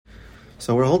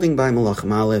So we're holding by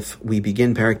Melachim Aleph. We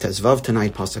begin Perek Tezvav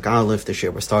tonight, Pasuk Aleph. This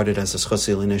year was started as a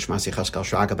Schasi L'Nishmas Yecheskel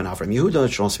Shraga ben Avram Yehuda.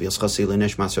 It should also be a Schasi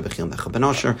L'Nishmas Rebechil Mecha ben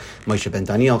Asher, Moshe ben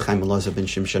Daniel, Chaim Elazar ben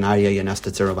Shimshon Aryeh, Yenes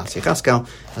Tetzera bas Yecheskel,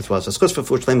 as well as a Schus for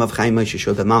Fushleim of Chaim Moshe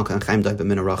Shua ben Malka and Chaim Dai ben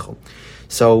Minarachel.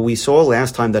 So we saw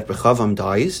last time that Rechavam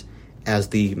dies as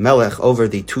the Melech over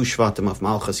the two Shvatim of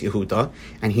Malchus Yehuda,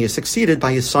 and he is succeeded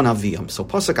by his son Aviyam. So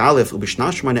Pasuk Aleph,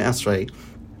 Ubishnash Shmona Esrei,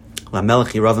 La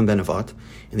Melech Yeravam ben Nevat.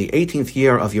 In the 18th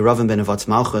year of Yeravam ben Nevat's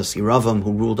Malchus, Yeravam,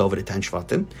 who ruled over the 10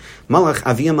 Shvatim, Malach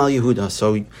Aviyam al Yehuda,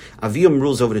 so Aviyam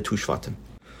rules over the 2 Shvatim.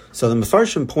 So the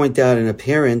Mefarshim point out an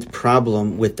apparent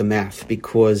problem with the math,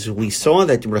 because we saw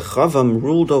that Rechavam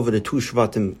ruled over the 2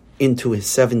 Shvatim into his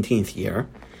 17th year,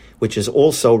 which is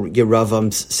also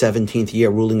Yeravam's 17th year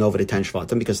ruling over the 10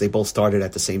 Shvatim, because they both started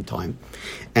at the same time.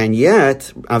 And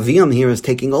yet, Aviyam here is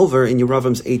taking over in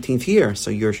Yeravam's 18th year,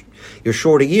 so you're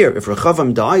short a year. If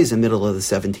Rechavam dies in the middle of the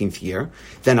 17th year,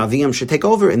 then Aviyam should take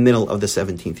over in the middle of the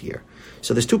 17th year.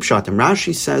 So there's 2 pshatim.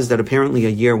 Rashi says that apparently a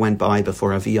year went by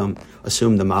before Aviyam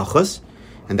assumed the Malchus,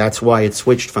 and that's why it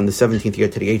switched from the 17th year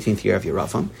to the 18th year of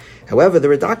Yeravam. However, the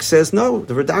Radak says no.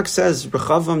 The Radak says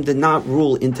Rechavam did not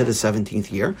rule into the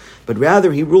 17th year, but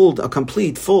rather he ruled a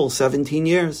complete, full 17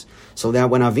 years. So that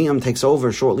when Aviyam takes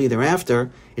over shortly thereafter,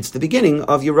 it's the beginning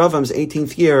of Yeravam's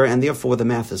 18th year, and therefore the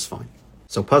math is fine.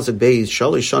 So Pasuk Beis,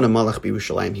 Shalish Shana Malach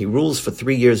b'Yerushalayim. He rules for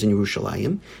 3 years in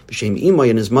Yerushalayim. B'Shem Imoy,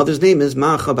 and his mother's name is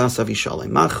Macha bas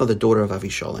Avishalim. Macha, the daughter of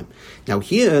Avishalim. Now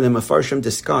here the Mefarshim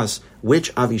discuss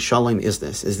which Avishalim is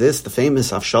this. Is this the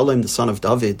famous Avshalom, the son of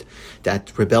David,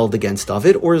 that rebelled against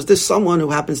David, or is this someone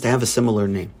who happens to have a similar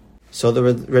name? So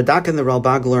the Radak and the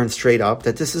Ralbag learn straight up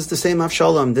that this is the same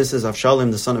Avshalom. This is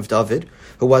Avshalom, the son of David,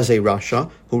 who was a Rasha,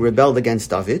 who rebelled against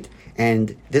David,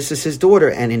 and this is his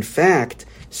daughter. And in fact,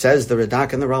 says the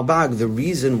Radak and the Ralbag, the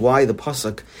reason why the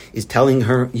Pasuk is telling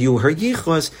her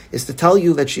yichus is to tell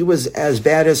you that she was as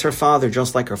bad as her father,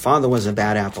 just like her father was a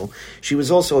bad apple. She was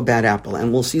also a bad apple.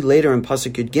 And we'll see later in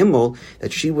Pasuk Yud Gimel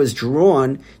that she was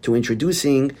drawn to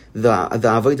introducing the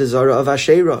Avodah Zarah of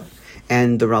Asherah.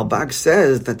 And the Ralbag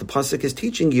says that the Pasuk is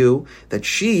teaching you that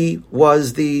she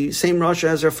was the same Rasha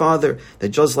as her father, that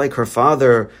just like her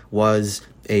father was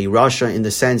a Rasha in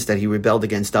the sense that he rebelled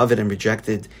against David and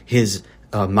rejected his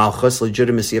Malchus,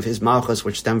 legitimacy of his Malchus,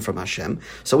 which stemmed from Hashem.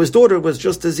 So his daughter was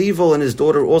just as evil, and his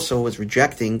daughter also was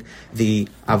rejecting the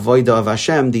Avodah of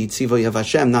Hashem, the Tzivoy of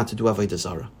Hashem, not to do Avodah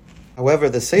Zarah. However,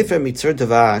 the Sefer Mitzur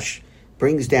Davash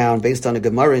brings down, based on a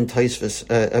Gemara in Tosfos,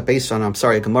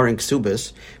 a Gemara in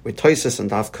Ksubis, where Tosfos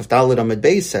and Daf Kavdalid Amud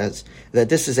Beis says that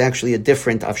this is actually a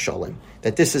different Avshalom.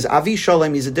 That this is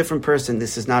Avishalom, he's a different person,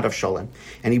 this is not Avshalom.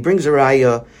 And he brings a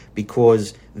raya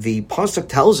because the Pasuk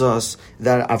tells us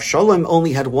that Avshalom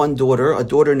only had one daughter, a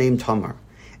daughter named Tamar.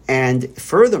 And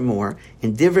furthermore,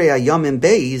 in Divrei Ayamim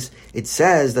Beis, it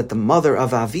says that the mother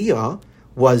of Aviyah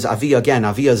was Aviyah again.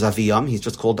 Aviyah is Aviyam. He's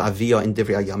just called Aviyah in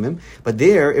Divrei Ayamim. But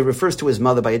there, it refers to his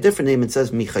mother by a different name. It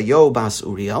says Michayo bas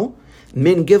Uriel,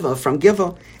 min Giva, from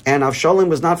Giva. And Avshalom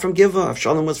was not from Giva.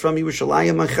 Avshalom was from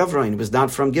Yerushalayim and Chevron. It was not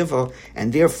from Giva.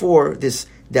 And therefore, this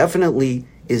definitely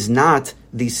is not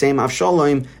the same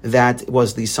Avshalom that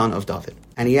was the son of David.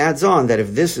 And he adds on that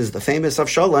if this is the famous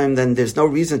Avshalom, then there's no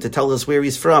reason to tell us where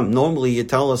he's from. Normally, you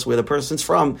tell us where the person's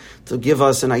from to give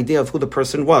us an idea of who the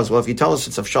person was. Well, if you tell us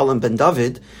it's Avshalom ben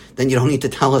David, then you don't need to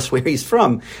tell us where he's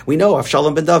from. We know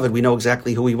Avshalom ben David. We know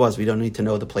exactly who he was. We don't need to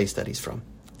know the place that he's from.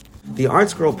 The Art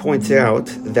Scroll points out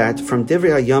that from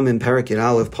Divrei Ayamim Perek Yud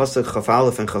Aleph, Pasuk Chaf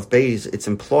Aleph and Chaf Beis, it's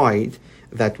implied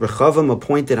that Rechavam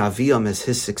appointed Aviyam as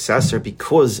his successor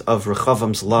because of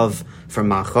Rechavam's love for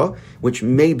Macha, which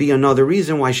may be another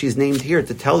reason why she's named here,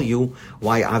 to tell you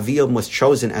why Aviyam was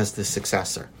chosen as the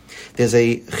successor. There's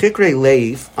a Chikrei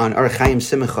Leif on Rechavam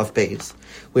Simach Chaf Beis,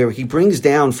 where he brings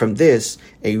down from this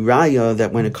a raya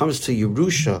that when it comes to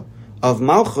Yerusha of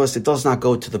Malchus, it does not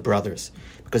go to the brothers.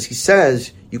 Because he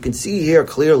says, you can see here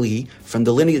clearly from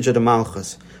the lineage of the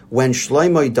Malchus, when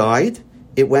Shlomo died,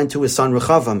 it went to his son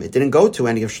Rechavam. It didn't go to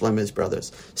any of Shlomo's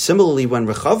brothers. Similarly, when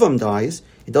Rechavam dies,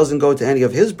 it doesn't go to any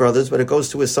of his brothers, but it goes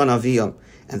to his son Aviyam.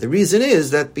 And the reason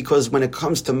is that because when it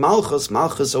comes to Malchus,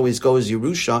 Malchus always goes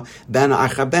Yerusha, ben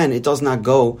achar ben. It does not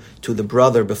go to the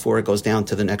brother before it goes down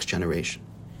to the next generation.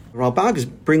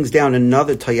 Ralbag brings down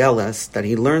another tayeles that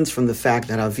he learns from the fact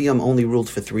that Aviyam only ruled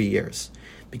for 3 years.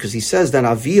 Because he says that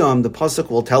Aviyam, the Pasuk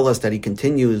will tell us that he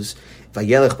continues that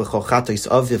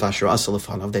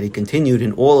he continued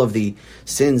in all of the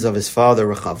sins of his father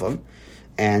Rechavam,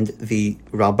 and the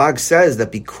Ralbag says that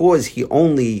because he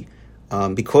only,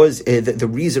 the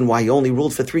reason why he only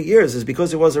ruled for 3 years is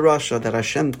because it was a Rasha that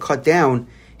Hashem cut down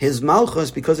his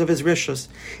malchus because of his rishus.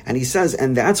 And he says,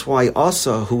 and that's why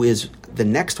Asa, who is the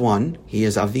next one, he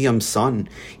is Aviyam's son,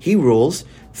 he rules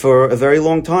for a very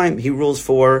long time. He rules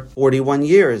for 41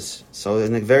 years. So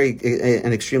in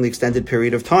an extremely extended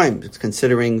period of time,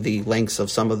 considering the lengths of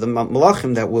some of the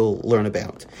Melachim that we'll learn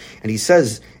about. And he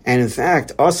says, and in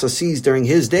fact, Asa sees during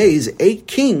his days 8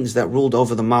 kings that ruled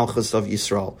over the Malchus of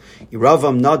Yisrael.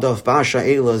 Rechavam, Nadav, Basha,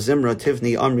 Ela, Zimra,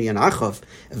 Tivni, Amri, and Achav.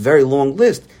 A very long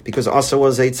list, because Asa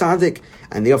was a tzaddik,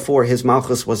 and therefore his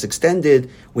Malchus was extended,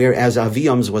 whereas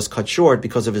Aviyam's was cut short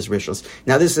because of his rishos.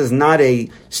 Now this is not a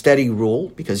steady rule,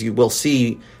 because you will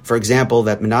see, for example,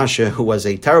 that Menashe, who was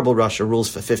a terrible Rasha, rules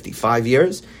for 55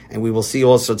 years, and we will see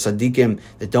also tzaddikim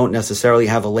that don't necessarily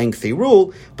have a lengthy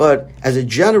rule, but as a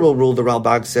general rule, the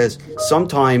Ralbag says,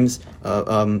 sometimes,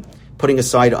 putting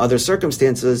aside other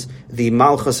circumstances, the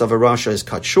Malchus of a Rasha is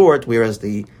cut short, whereas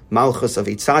the Malchus of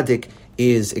a tzaddik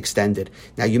is extended.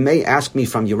 Now, you may ask me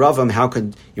from Rechavam, how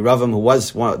could Rechavam, who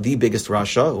was the biggest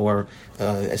Rasha, or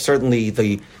certainly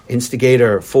the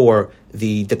instigator for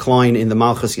the decline in the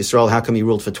Malchus Yisrael, how come he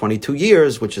ruled for 22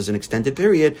 years, which is an extended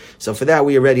period? So for that,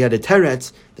 we already had a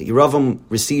teretz that Rechavam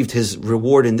received his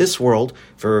reward in this world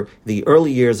for the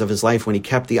early years of his life when he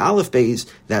kept the Aleph Beis,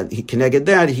 that he connected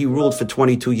that, he ruled for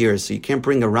 22 years. So you can't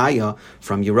bring a raya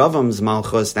from Yeravam's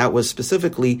Malchus. That was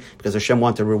specifically because Hashem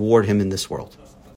wanted to reward him in this world.